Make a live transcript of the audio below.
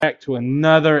Back to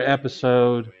another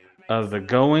episode of the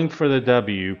Going for the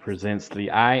W presents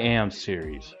the I Am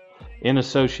series in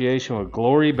association with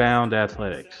Glory Bound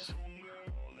Athletics.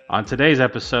 On today's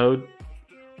episode,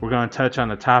 we're going to touch on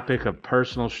the topic of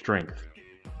personal strength.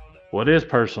 What is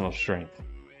personal strength?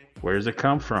 Where does it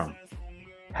come from?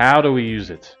 How do we use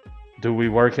it? Do we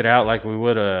work it out like we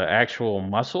would an actual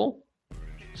muscle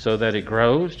so that it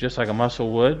grows just like a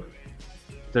muscle would?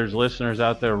 There's listeners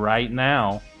out there right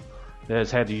now that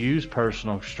has had to use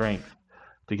personal strength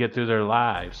to get through their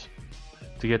lives,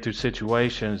 to get through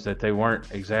situations that they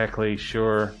weren't exactly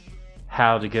sure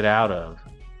how to get out of.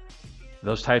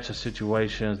 Those types of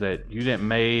situations that you didn't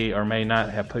may or may not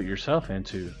have put yourself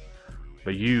into,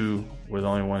 but you were the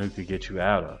only one who could get you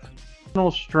out of.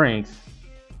 Personal strength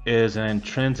is an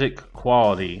intrinsic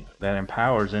quality that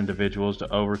empowers individuals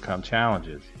to overcome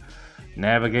challenges,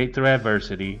 navigate through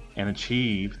adversity, and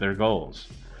achieve their goals.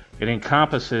 It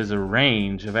encompasses a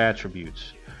range of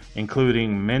attributes,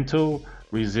 including mental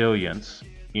resilience,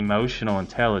 emotional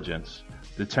intelligence,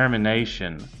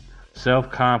 determination,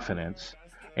 self-confidence,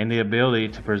 and the ability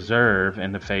to persevere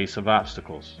in the face of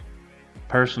obstacles.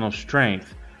 Personal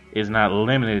strength is not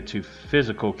limited to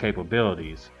physical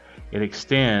capabilities. It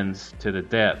extends to the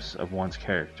depths of one's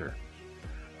character,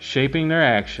 shaping their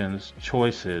actions,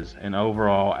 choices, and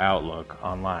overall outlook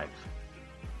on life.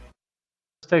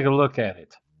 Let's take a look at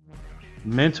it.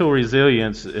 Mental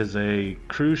resilience is a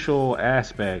crucial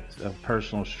aspect of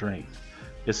personal strength.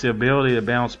 It's the ability to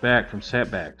bounce back from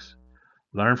setbacks,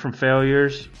 learn from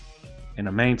failures, and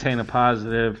to maintain a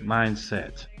positive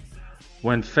mindset.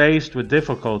 When faced with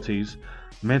difficulties,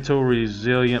 mental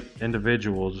resilient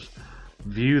individuals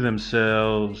view them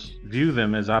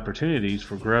as opportunities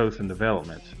for growth and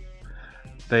development.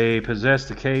 They possess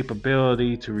the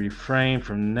capability to refrain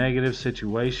from negative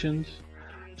situations,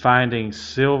 finding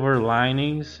silver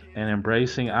linings, and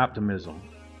embracing optimism.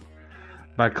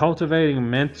 By cultivating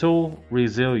mental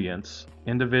resilience,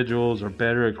 individuals are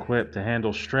better equipped to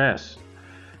handle stress,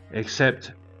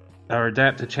 accept or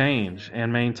adapt to change,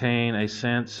 and maintain a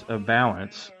sense of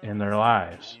balance in their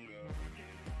lives.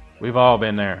 We've all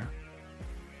been there.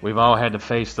 We've all had to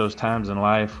face those times in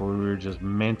life where we were just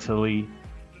mentally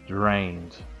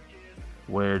drained,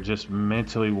 where just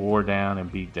mentally wore down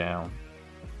and beat down.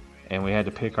 And we had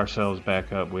to pick ourselves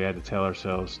back up. We had to tell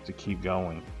ourselves to keep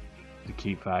going, to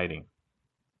keep fighting.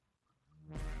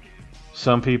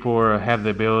 Some people have the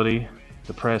ability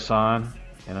to press on,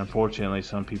 and unfortunately,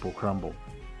 some people crumble.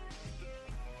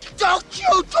 Don't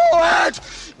you do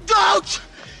it! Don't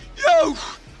you!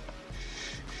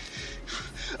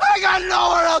 I got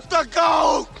nowhere else to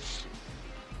go!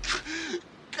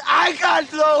 I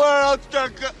got nowhere else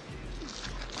to go!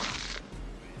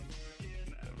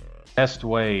 Best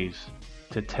ways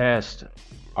to test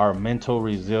our mental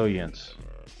resilience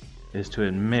is to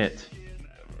admit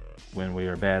when we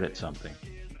are bad at something.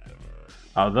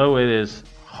 Although it is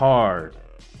hard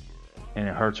and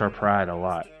it hurts our pride a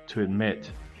lot to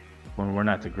admit when we're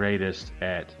not the greatest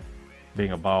at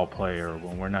being a ball player,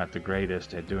 when we're not the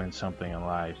greatest at doing something in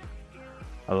life,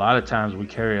 a lot of times we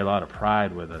carry a lot of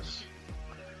pride with us.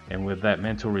 And with that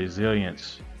mental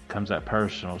resilience comes that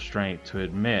personal strength to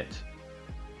admit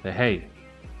that, hey,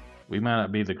 we might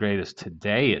not be the greatest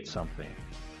today at something,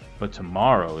 but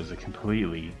tomorrow is a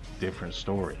completely different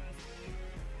story.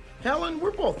 Helen,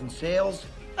 we're both in sales.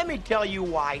 Let me tell you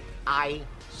why I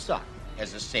suck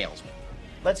as a salesman.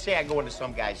 Let's say I go into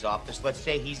some guy's office. Let's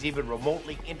say he's even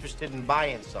remotely interested in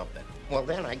buying something. Well,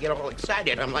 then I get all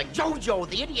excited. I'm like Jojo,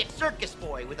 the idiot circus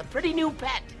boy with a pretty new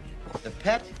pet. The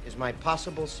pet is my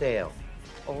possible sale.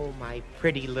 Oh, my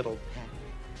pretty little pet.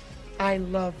 I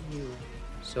love you.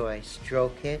 So I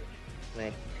stroke it, and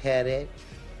I pet it,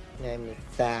 and I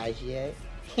massage it.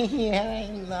 Yeah,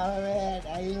 I love it.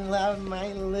 I love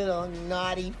my little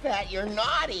naughty pet. You're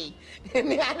naughty. And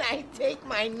then I take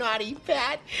my naughty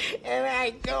pet, and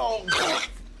I go...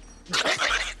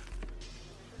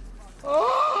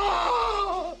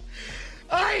 Oh!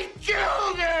 I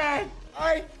killed it!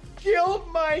 I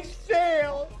killed my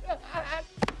sale!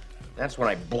 That's when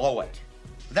I blow it.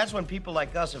 That's when people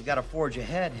like us have got to forge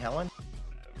ahead, Helen.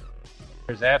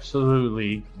 There's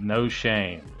absolutely no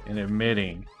shame in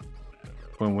admitting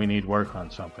when we need work on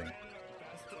something.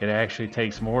 It actually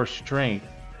takes more strength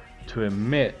to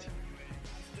admit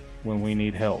when we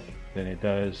need help than it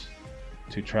does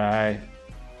to try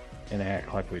and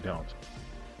act like we don't.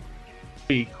 This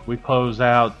week, we close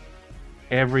out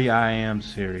every I Am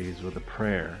series with a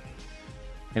prayer.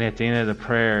 And at the end of the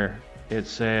prayer, it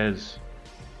says,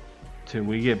 till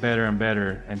we get better and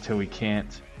better until we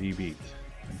can't be beat,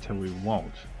 until we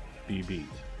won't be beat.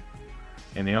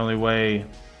 And the only way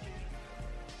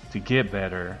to get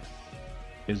better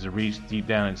is to reach deep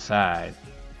down inside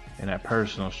in that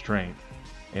personal strength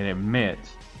and admit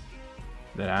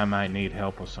that I might need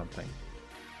help with something.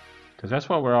 Because that's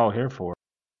what we're all here for.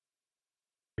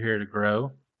 We're here to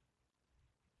grow.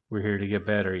 We're here to get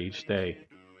better each day.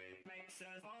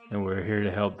 And we're here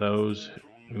to help those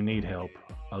who need help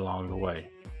along the way.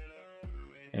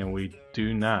 And we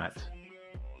do not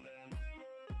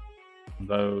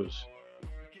those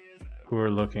who are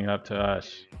looking up to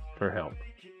us for help.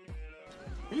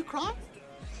 Are you crying?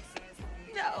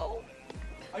 No.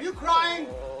 Are you crying?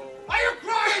 Are you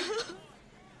crying?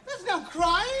 There's no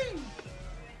crying.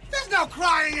 There's no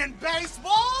crying in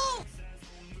baseball.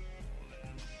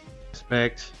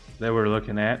 Aspect that we're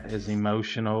looking at is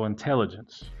emotional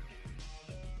intelligence.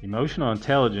 Emotional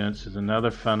intelligence is another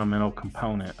fundamental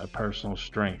component of personal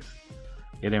strength.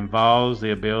 It involves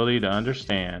the ability to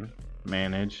understand,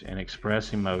 manage, and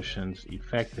express emotions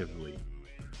effectively,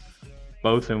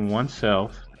 both in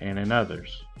oneself and in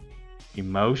others.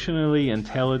 Emotionally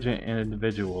intelligent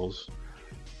individuals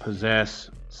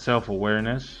possess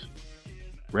self-awareness,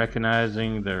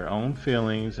 recognizing their own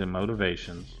feelings and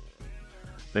motivations.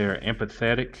 They are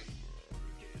empathetic,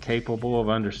 capable of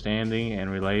understanding and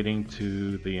relating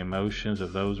to the emotions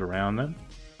of those around them.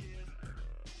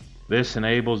 This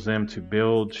enables them to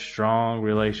build strong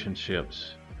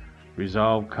relationships,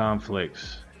 resolve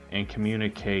conflicts, and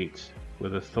communicate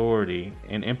with authority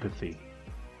and empathy.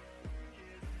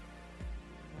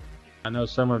 I know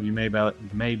some of you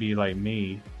may be like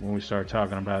me when we start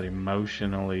talking about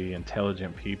emotionally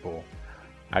intelligent people.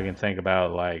 I can think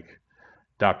about like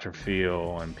Dr.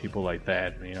 Phil and people like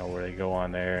that, you know, where they go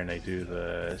on there and they do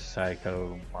the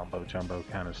psycho mumbo jumbo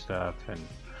kind of stuff, and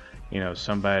you know,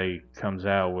 somebody comes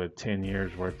out with 10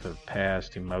 years worth of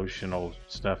past emotional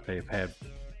stuff they've had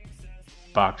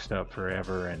boxed up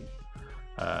forever, and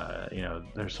you know,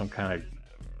 there's some kind of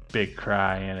big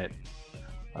cry in it.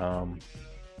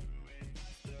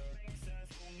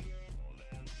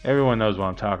 Everyone knows what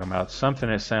I'm talking about. Something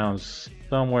that sounds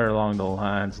somewhere along the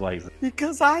lines like,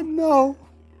 Because I know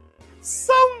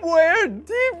somewhere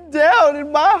deep down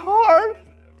in my heart,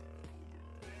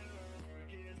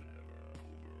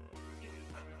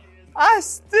 I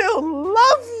still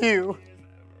love you.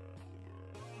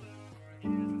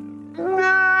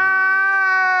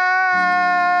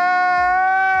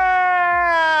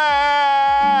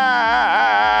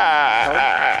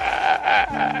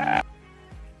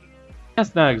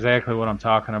 that's not exactly what I'm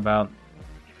talking about.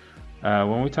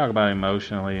 When we talk about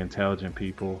emotionally intelligent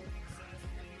people,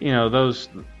 you know,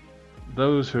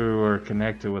 those who are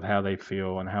connected with how they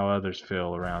feel and how others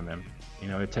feel around them. You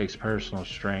know, it takes personal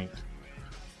strength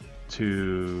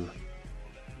to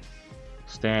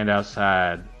stand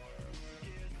outside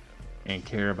and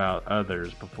care about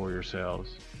others before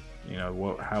yourselves. You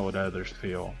know, how would others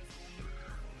feel?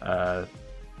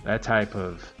 That type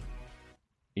of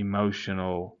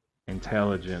emotional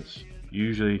intelligence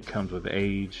usually comes with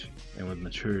age and with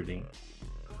maturity.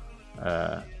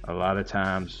 A lot of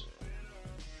times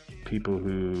people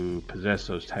who possess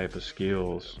those type of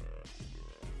skills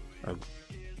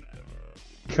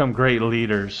become great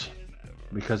leaders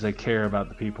because they care about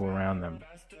the people around them.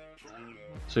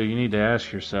 So you need to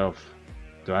ask yourself,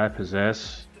 do I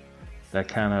possess that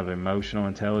kind of emotional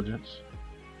intelligence?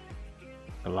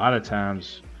 A lot of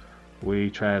times we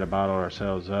try to bottle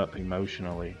ourselves up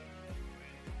emotionally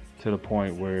to the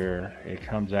point where it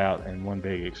comes out in one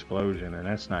big explosion, and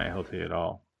that's not healthy at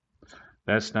all.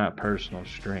 That's not personal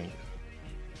strength.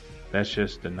 That's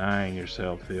just denying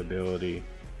yourself the ability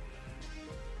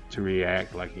to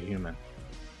react like a human.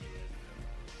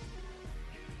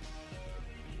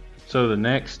 So the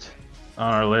next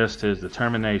on our list is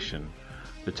determination.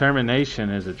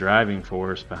 Determination is a driving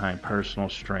force behind personal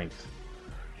strength.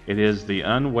 It is the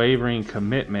unwavering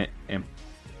commitment and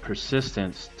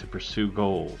persistence to pursue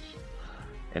goals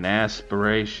and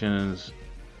aspirations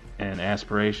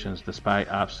despite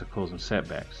obstacles and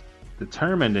setbacks.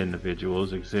 Determined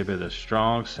individuals exhibit a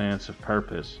strong sense of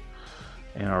purpose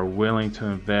and are willing to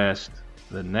invest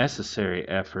the necessary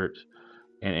effort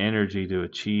and energy to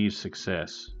achieve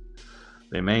success.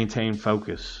 They maintain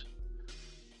focus,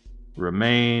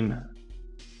 remain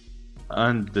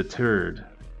undeterred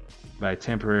by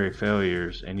temporary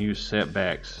failures, and use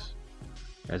setbacks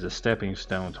as a stepping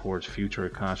stone towards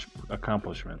future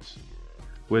accomplishments.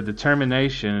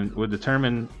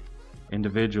 Determined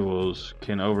individuals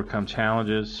can overcome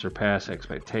challenges, surpass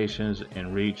expectations,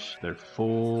 and reach their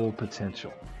full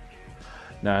potential.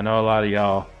 Now, I know a lot of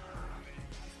y'all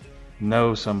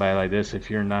know somebody like this. If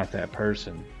you're not that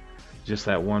person, just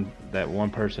that one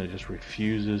person that just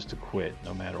refuses to quit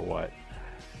no matter what.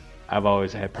 I've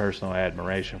always had personal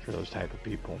admiration for those type of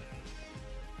people.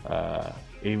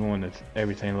 Even when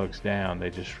everything looks down,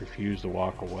 they just refuse to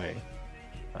walk away.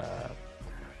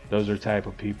 Those are the type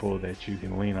of people that you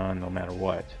can lean on no matter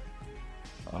what.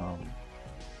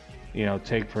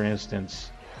 Take for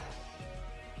instance,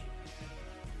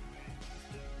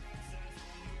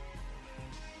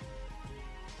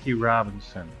 Jackie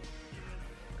Robinson.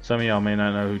 Some of y'all may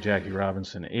not know who Jackie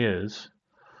Robinson is,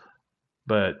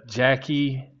 but Jack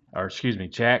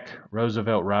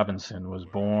Roosevelt Robinson was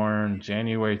born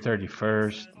January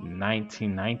 31st,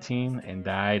 1919, and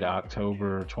died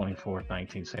October 24th,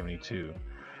 1972,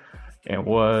 and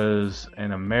was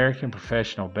an American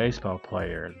professional baseball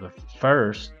player, the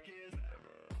first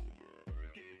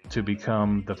to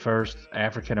become the first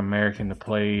African American to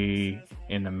play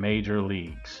in the major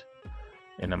leagues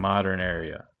in the modern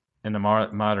era.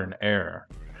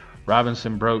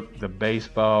 Robinson broke the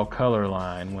baseball color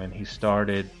line when he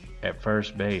started at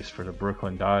first base for the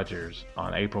Brooklyn Dodgers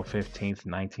on April 15,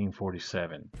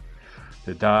 1947.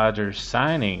 The Dodgers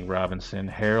signing Robinson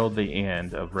heralded the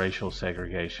end of racial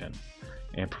segregation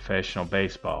in professional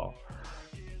baseball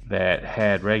that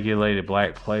had regulated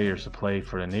black players to play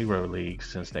for the Negro League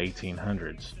since the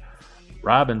 1800s.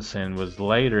 Robinson was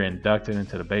later inducted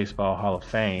into the Baseball Hall of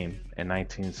Fame in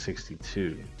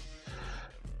 1962.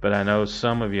 But I know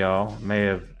some of y'all may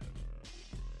have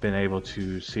been able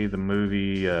to see the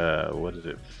movie,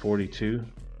 42?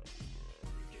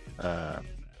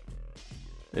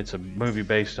 It's a movie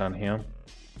based on him,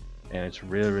 and it's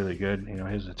really, really good.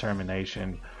 His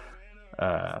determination,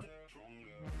 having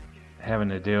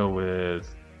to deal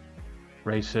with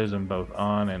racism both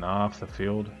on and off the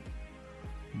field,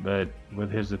 but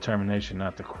with his determination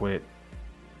not to quit,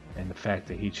 and the fact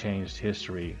that he changed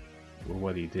history with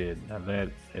what he did. Now that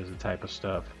is the type of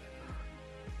stuff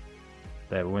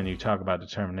that when you talk about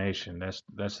determination,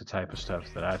 that's the type of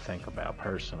stuff that I think about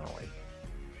personally.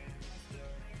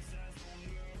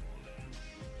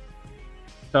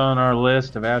 On our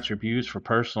list of attributes for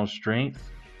personal strength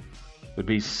would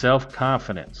be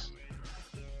self-confidence.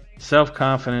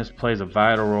 Self-confidence plays a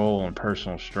vital role in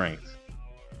personal strength.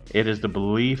 It is the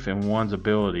belief in one's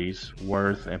abilities,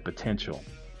 worth, and potential.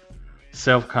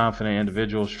 Self-confident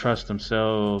individuals trust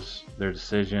themselves, their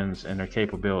decisions, and their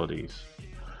capabilities.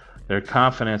 Their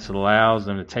confidence allows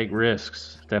them to take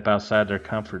risks, step outside their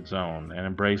comfort zone, and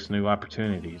embrace new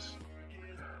opportunities.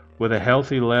 With a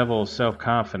healthy level of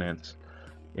self-confidence,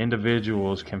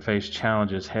 individuals can face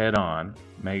challenges head-on,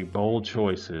 make bold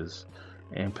choices,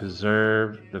 and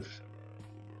persevere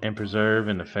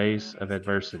in the face of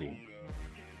adversity.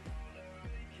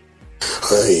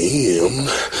 I am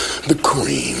the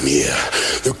cream,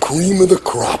 the cream of the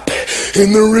crop,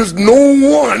 and there is no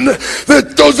one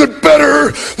that does it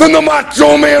better than the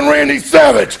Macho Man Randy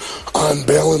Savage. On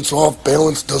balance, off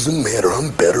balance, doesn't matter.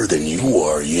 I'm better than you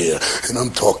are, and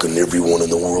I'm talking to everyone in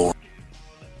the world.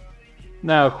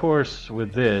 Now, of course,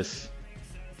 with this,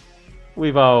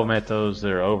 we've all met those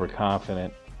that are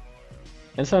overconfident,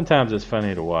 and sometimes it's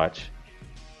funny to watch.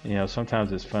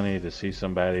 Sometimes it's funny to see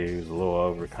somebody who's a little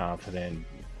overconfident.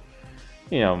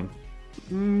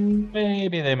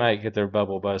 Maybe they might get their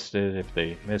bubble busted if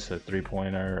they miss a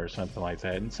three-pointer or something like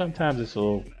that. And sometimes it's a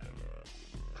little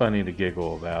funny to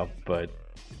giggle about, but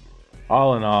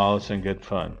all in all, it's in good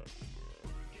fun.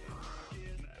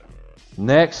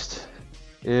 Next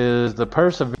is the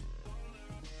perseverance.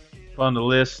 On the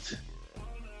list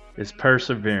is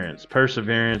perseverance.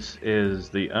 Perseverance is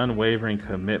the unwavering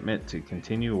commitment to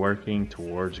continue working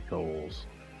towards goals.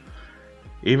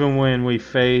 Even when we're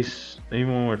faced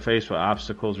with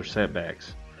obstacles or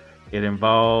setbacks, it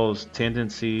involves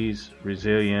tendencies,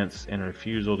 resilience, and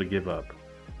refusal to give up.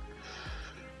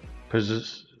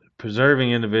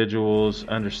 Preserving individuals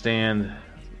understand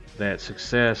that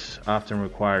success often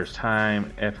requires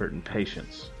time, effort, and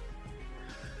patience.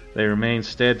 They remain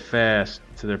steadfast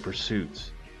to their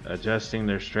pursuits, adjusting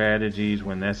their strategies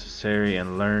when necessary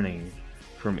and learning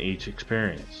from each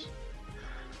experience.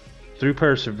 Through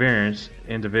perseverance,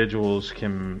 individuals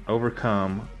can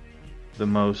overcome the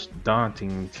most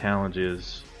daunting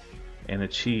challenges and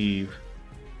achieve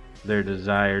their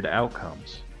desired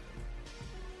outcomes.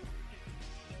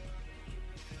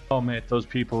 I met those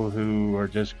people who are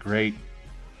just great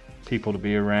people to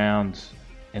be around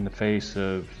in the face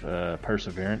of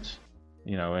perseverance,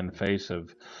 in the face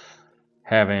of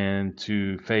having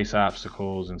to face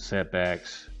obstacles and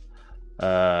setbacks.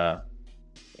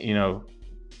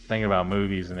 Thinking about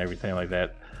movies and everything like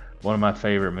that, one of my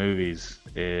favorite movies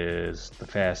is The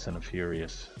Fast and the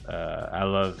Furious. I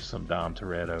love some Dom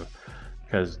Toretto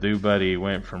Because Dude Buddy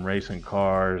went from racing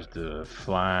cars to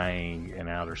flying in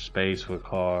outer space with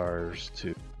cars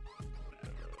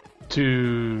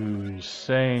to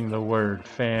saying the word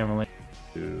family,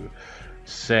 to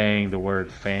saying the word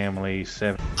family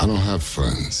I don't have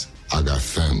friends. I got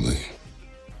family.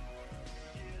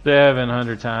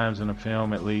 700 times in a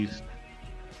film at least.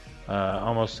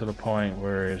 Almost to the point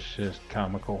where it's just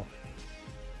comical.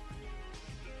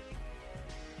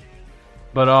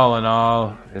 But all in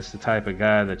all, it's the type of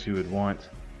guy that you would want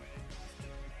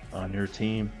on your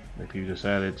team if you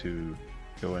decided to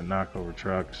go and knock over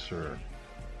trucks or,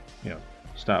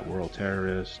 stop world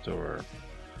terrorists or,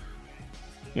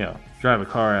 drive a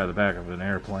car out of the back of an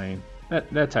airplane.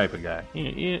 That type of guy.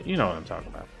 You know what I'm talking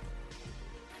about.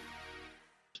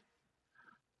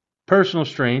 Personal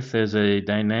strength is a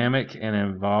dynamic and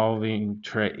evolving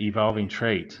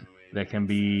trait that can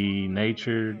be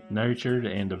nurtured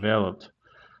and developed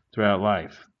throughout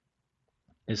life.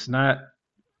 It's not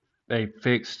a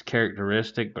fixed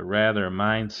characteristic, but rather a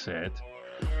mindset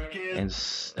and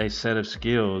a set of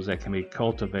skills that can be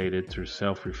cultivated through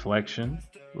self-reflection,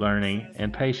 learning,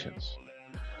 and patience.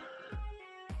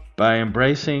 By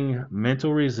embracing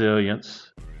mental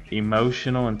resilience,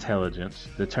 emotional intelligence,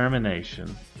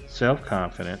 determination,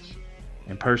 self-confidence,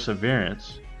 and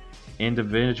perseverance,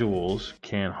 individuals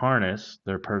can harness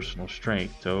their personal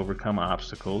strength to overcome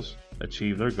obstacles,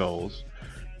 achieve their goals,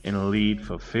 and lead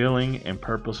fulfilling and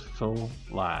purposeful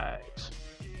lives.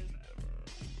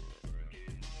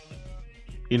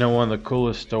 One of the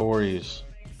coolest stories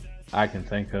I can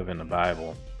think of in the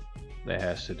Bible that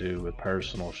has to do with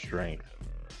personal strength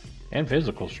and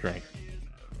physical strength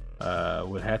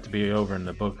would have to be over in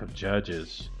the book of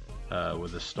Judges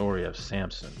with the story of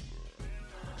Samson.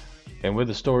 And with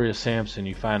the story of Samson,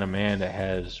 you find a man that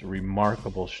has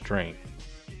remarkable strength,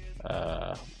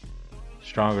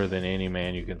 stronger than any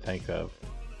man you can think of,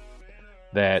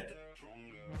 that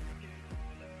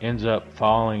ends up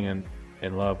falling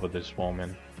in love with this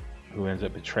woman who ends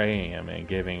up betraying him and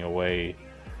giving away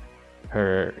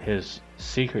his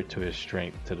secret to his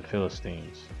strength to the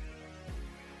Philistines.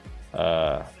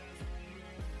 At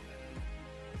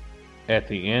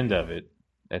the end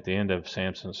of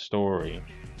Samson's story,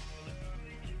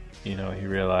 he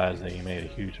realized that he made a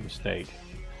huge mistake.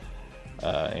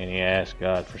 And he asked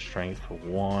God for strength for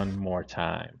one more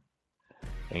time.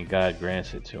 And God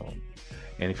grants it to him.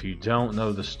 And if you don't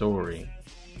know the story,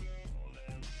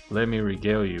 let me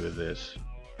regale you with this,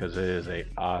 because it is an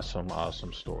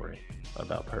awesome story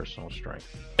about personal strength.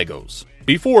 Legos.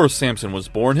 Before Samson was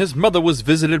born, his mother was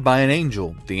visited by an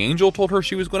angel. The angel told her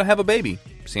she was going to have a baby.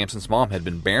 Samson's mom had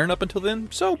been barren up until then,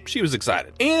 so she was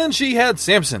excited. And she had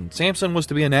Samson. Samson was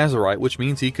to be a Nazirite, which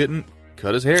means he couldn't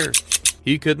cut his hair.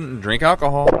 He couldn't drink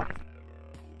alcohol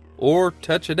or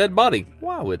touch a dead body.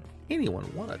 Why would anyone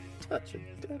want to touch a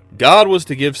dead? God was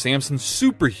to give Samson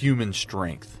superhuman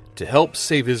strength to help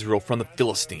save Israel from the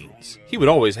Philistines. He would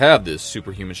always have this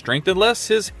superhuman strength unless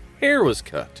his hair was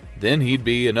cut. Then he'd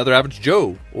be another average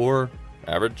Joe or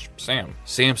average Sam.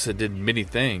 Samson did many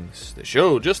things that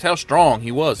showed just how strong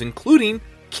he was, including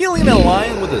killing a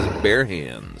lion with his bare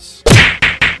hands.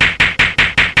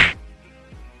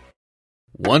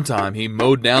 One time he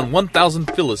mowed down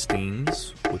 1,000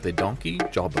 Philistines with a donkey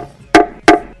jawbone.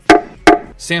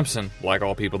 Samson, like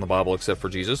all people in the Bible except for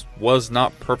Jesus, was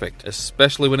not perfect,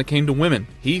 especially when it came to women.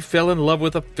 He fell in love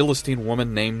with a Philistine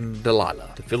woman named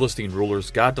Delilah. The Philistine rulers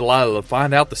got Delilah to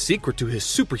find out the secret to his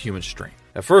superhuman strength.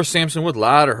 At first, Samson would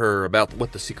lie to her about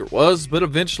what the secret was, but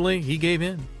eventually he gave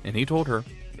in, and he told her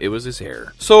it was his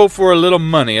hair. So for a little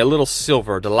money, a little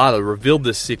silver, Delilah revealed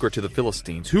this secret to the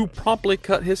Philistines, who promptly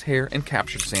cut his hair and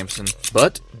captured Samson.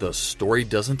 But the story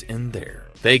doesn't end there.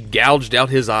 They gouged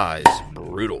out his eyes,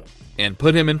 brutal, and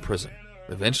put him in prison.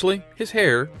 Eventually, his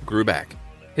hair grew back.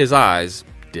 His eyes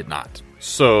did not.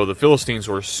 So the Philistines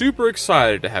were super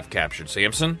excited to have captured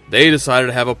Samson. They decided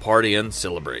to have a party and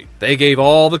celebrate. They gave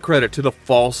all the credit to the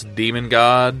false demon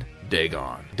god,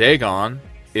 Dagon. Dagon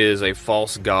is a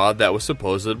false god that was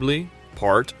supposedly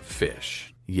part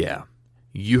fish. Yeah,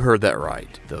 you heard that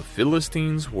right. The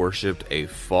Philistines worshipped a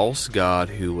false god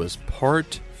who was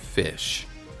part fish.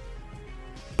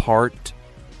 Part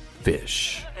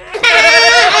fish.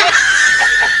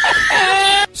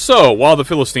 So, while the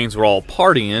Philistines were all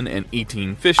partying and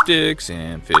eating fish sticks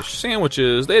and fish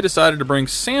sandwiches, they decided to bring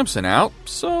Samson out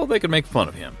so they could make fun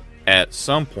of him. At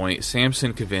some point,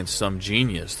 Samson convinced some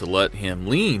genius to let him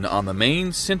lean on the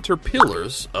main center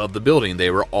pillars of the building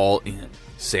they were all in.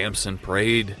 Samson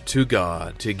prayed to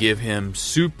God to give him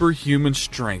superhuman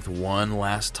strength one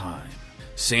last time.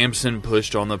 Samson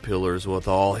pushed on the pillars with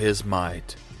all his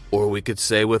might, or we could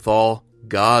say with all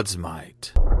God's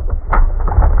might.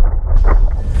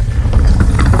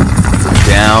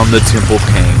 Down the temple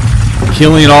came,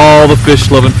 killing all the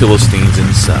fish-loving Philistines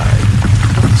inside.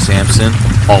 Samson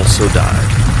also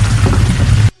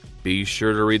died. Be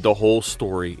sure to read the whole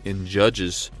story in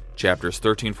Judges, chapters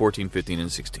 13, 14, 15,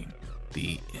 and 16.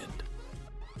 The end.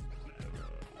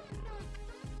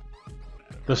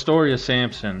 The story of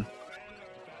Samson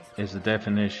is the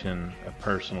definition of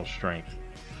personal strength.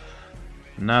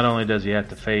 Not only does he have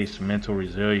to face mental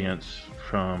resilience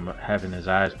from having his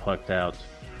eyes plucked out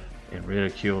and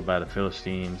ridiculed by the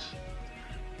Philistines,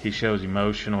 he shows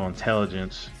emotional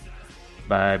intelligence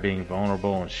by being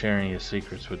vulnerable and sharing his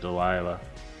secrets with Delilah.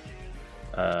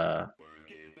 At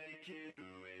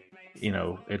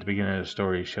the beginning of the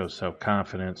story, he shows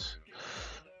self-confidence.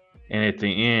 And at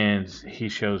the end, he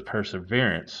shows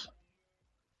perseverance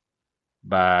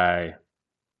by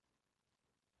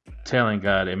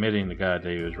admitting to God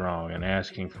that he was wrong and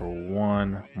asking for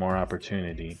one more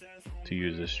opportunity to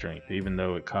use his strength, even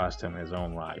though it cost him his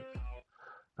own life.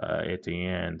 At the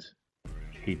end,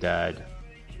 he died.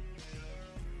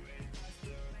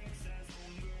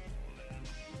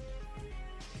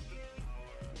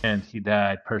 And he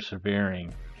died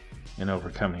persevering and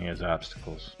overcoming his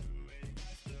obstacles.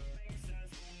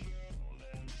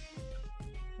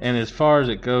 And as far as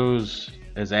it goes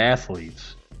as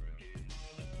athletes,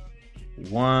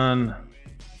 one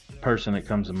person that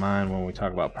comes to mind when we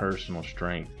talk about personal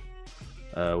strength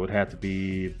would have to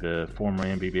be the former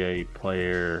NBA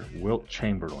player Wilt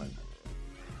Chamberlain.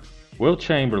 Wilt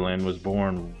Chamberlain was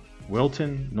born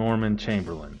Wilton Norman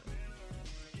Chamberlain.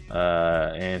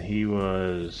 And he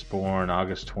was born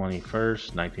August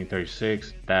 21st,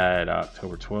 1936, died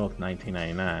October 12th,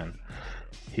 1999.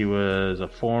 He was a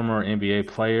former NBA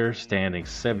player, standing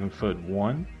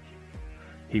 7'1".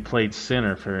 He played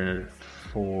center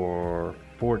for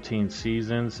 14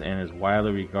 seasons and is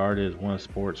widely regarded as one of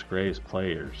sports' greatest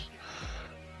players.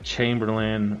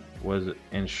 Chamberlain was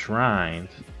enshrined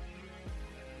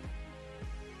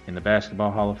in the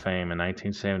Basketball Hall of Fame in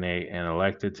 1978 and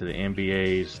elected to the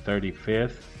NBA's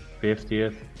 35th,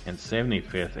 50th, and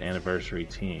 75th anniversary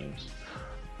teams.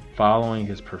 Following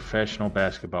his professional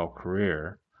basketball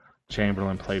career,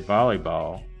 Chamberlain played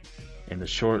volleyball in the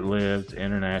short-lived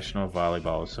International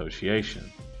Volleyball Association.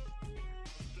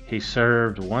 He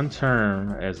served one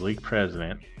term as league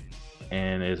president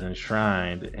and is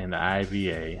enshrined in the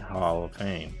IVA Hall of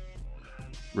Fame.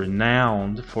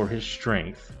 Renowned for his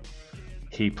strength,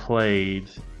 he played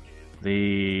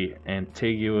the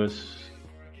Antiguous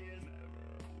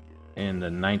in the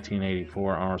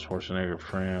 1984 Arnold Schwarzenegger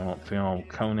film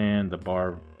Conan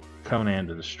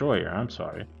the Destroyer.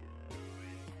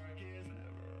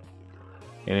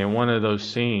 And in one of those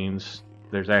scenes,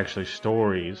 there's actually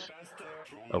stories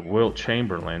of Wilt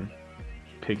Chamberlain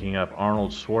picking up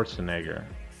Arnold Schwarzenegger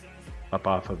up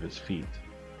off of his feet.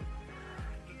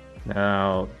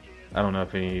 Now, I don't know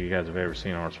if any of you guys have ever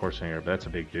seen Arnold Schwarzenegger, but that's a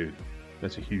big dude.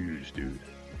 That's a huge dude.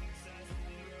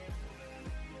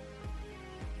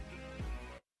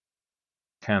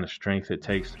 Kind of strength it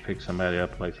takes to pick somebody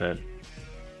up like that.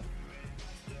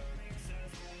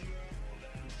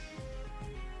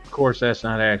 Of course, that's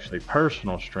not actually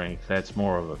personal strength. That's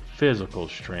more of a physical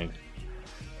strength.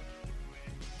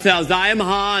 I am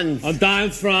Hans. And I'm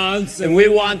Franz. And we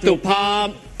want to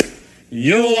pump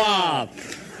you up.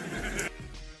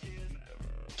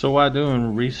 So while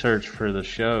doing research for the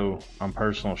show on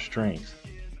personal strength,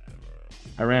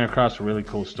 I ran across a really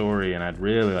cool story and I'd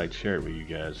really like to share it with you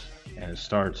guys. And it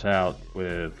starts out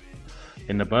with,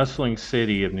 in the bustling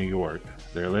city of New York,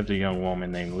 there lived a young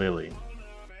woman named Lily.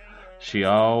 She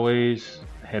always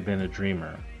had been a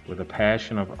dreamer with a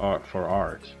passion for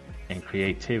art and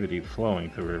creativity flowing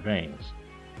through her veins.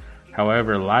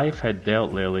 However, life had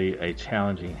dealt Lily a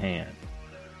challenging hand.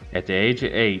 At the age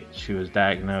of 8, she was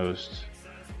diagnosed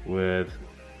with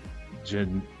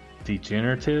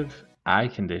degenerative eye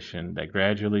condition that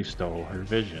gradually stole her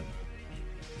vision.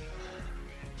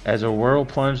 As her world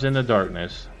plunged into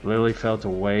darkness, Lily felt a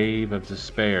wave of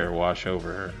despair wash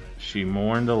over her. She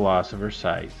mourned the loss of her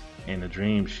sight and the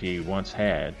dream she once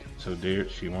held so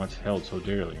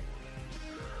dearly.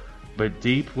 But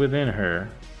deep within her,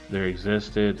 there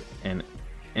existed an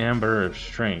ember of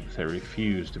strength that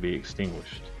refused to be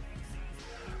extinguished.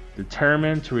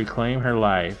 Determined to reclaim her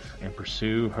life and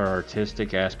pursue her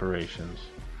artistic aspirations,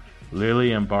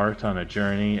 Lily embarked on a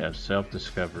journey of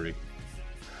self-discovery.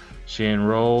 She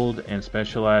enrolled in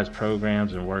specialized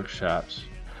programs and workshops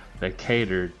that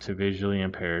catered to visually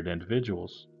impaired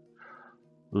individuals,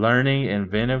 learning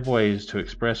inventive ways to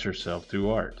express herself through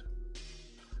art.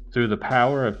 Through the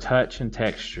power of touch and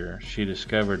texture, she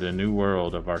discovered a new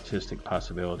world of artistic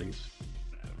possibilities.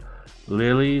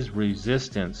 Lily's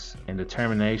resistance and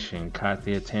determination caught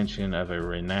the attention of a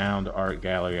renowned art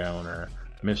gallery owner,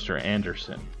 Mr.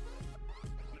 Anderson.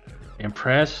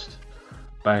 Impressed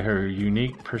by her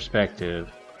unique perspective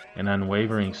and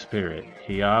unwavering spirit,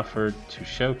 he offered to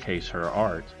showcase her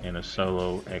art in a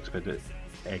solo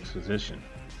exposition.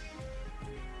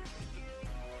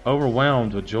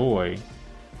 Overwhelmed with joy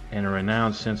and a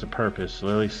renowned sense of purpose,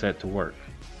 Lily set to work,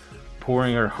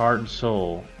 pouring her heart and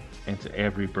soul into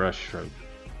every brushstroke.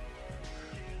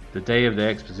 The day of the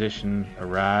exposition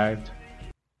arrived,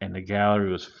 and the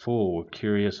gallery was full of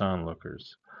curious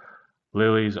onlookers.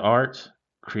 Lily's art,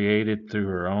 created through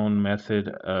her own method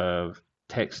of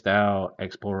textile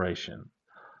exploration,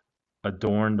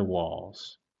 adorned the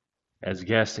walls. As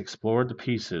guests explored the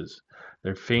pieces,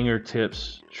 their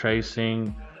fingertips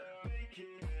tracing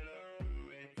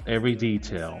every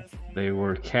detail, they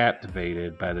were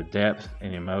captivated by the depth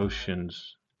and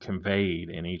emotions conveyed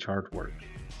in each artwork.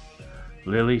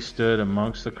 Lily stood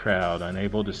amongst the crowd,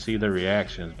 unable to see their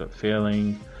reactions, but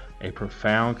feeling a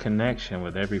profound connection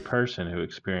with every person who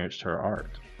experienced her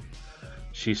art.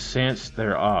 She sensed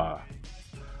their awe,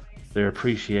 their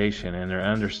appreciation, and their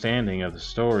understanding of the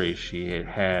stories she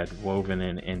had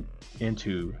woven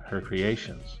into her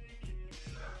creations.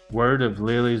 Word of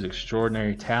Lily's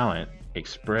extraordinary talent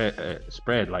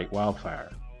spread like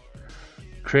wildfire.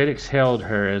 Critics hailed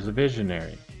her as a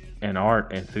visionary, and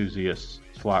art enthusiasts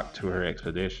flocked to her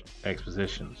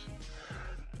expositions.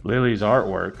 Lily's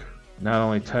artwork not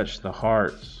only touched the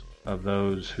hearts of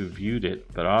those who viewed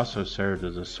it, but also served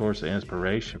as a source of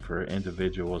inspiration for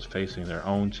individuals facing their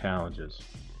own challenges.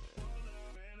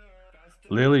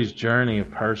 Lily's journey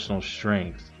of personal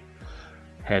strength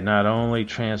had not only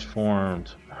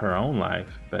transformed her own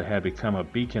life, but had become a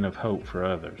beacon of hope for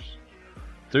others.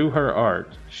 Through her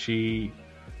art, she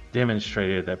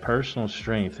demonstrated that personal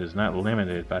strength is not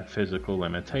limited by physical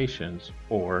limitations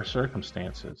or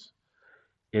circumstances.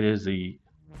 It is the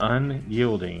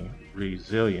unyielding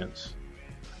resilience,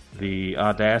 the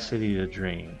audacity to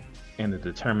dream, and the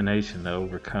determination to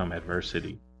overcome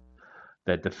adversity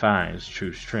that defines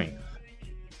true strength.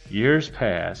 Years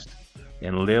passed,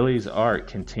 and Lily's art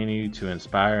continued to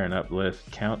inspire and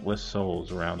uplift countless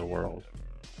souls around the world.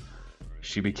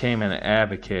 She became an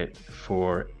advocate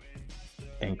for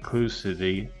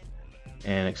inclusivity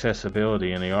and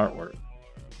accessibility in the art world,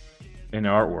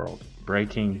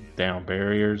 breaking down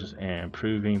barriers and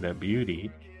proving that beauty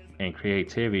and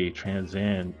creativity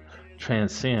transcend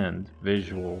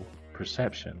visual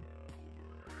perception.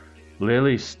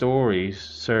 Lily's story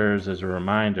serves as a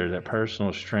reminder that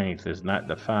personal strength is not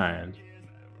defined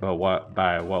by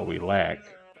what we lack,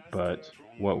 but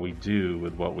what we do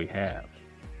with what we have.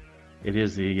 It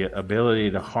is the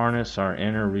ability to harness our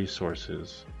inner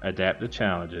resources, adapt to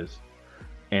challenges,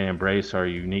 and embrace our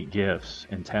unique gifts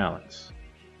and talents.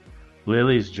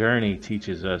 Lily's journey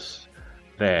teaches us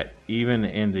that even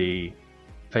in the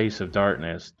face of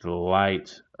darkness, the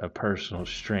light of personal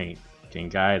strength can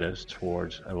guide us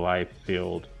towards a life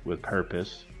filled with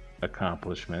purpose,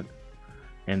 accomplishment,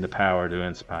 and the power to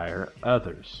inspire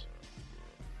others.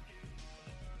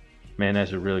 Man,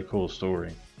 that's a really cool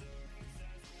story.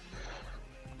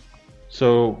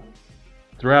 So,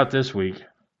 throughout this week,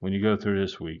 when you go through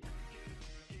this week,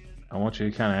 I want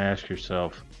you to kind of ask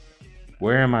yourself,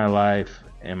 where in my life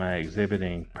am I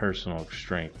exhibiting personal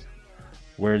strength?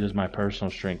 Where does my personal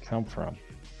strength come from?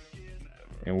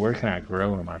 And where can I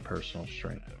grow in my personal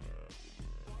strength?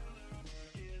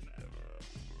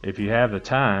 If you have the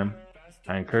time,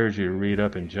 I encourage you to read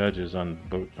up in Judges on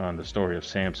the story of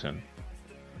Samson.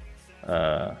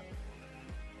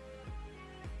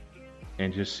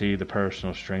 And just see the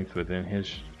personal strength within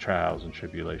his trials and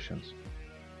tribulations.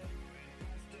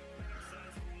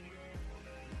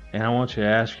 And I want you to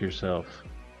ask yourself,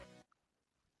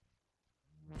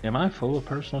 am I full of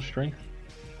personal strength?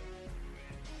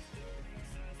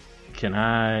 Can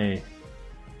I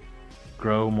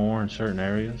grow more in certain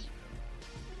areas?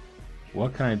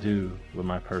 What can I do with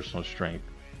my personal strength?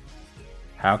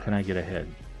 How can I get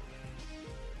ahead?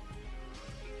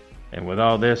 And with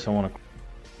all this, I want to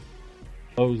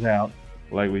close out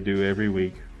like we do every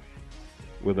week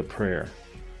with a prayer.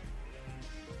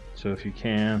 So if you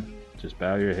can, just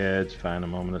bow your heads, find a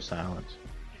moment of silence,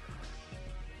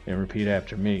 and repeat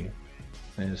after me.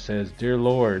 And it says, Dear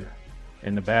Lord,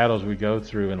 in the battles we go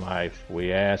through in life,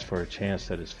 we ask for a chance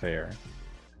that is fair,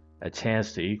 a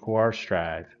chance to equal our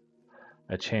strive,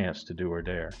 a chance to do or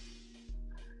dare.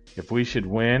 If we should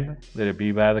win, let it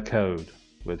be by the code,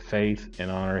 with faith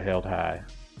and honor held high.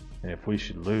 And if we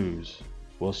should lose,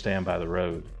 we'll stand by the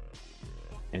road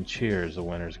and cheer as the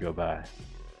winners go by.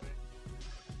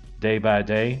 Day by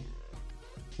day,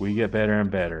 we get better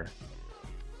and better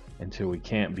until we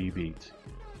can't be beat,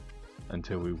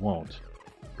 until we won't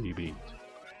be beat.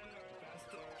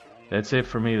 That's it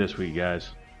for me this week, guys.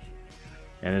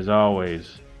 And as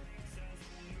always,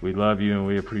 we love you and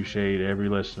we appreciate every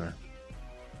listener.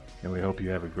 And we hope you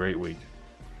have a great week.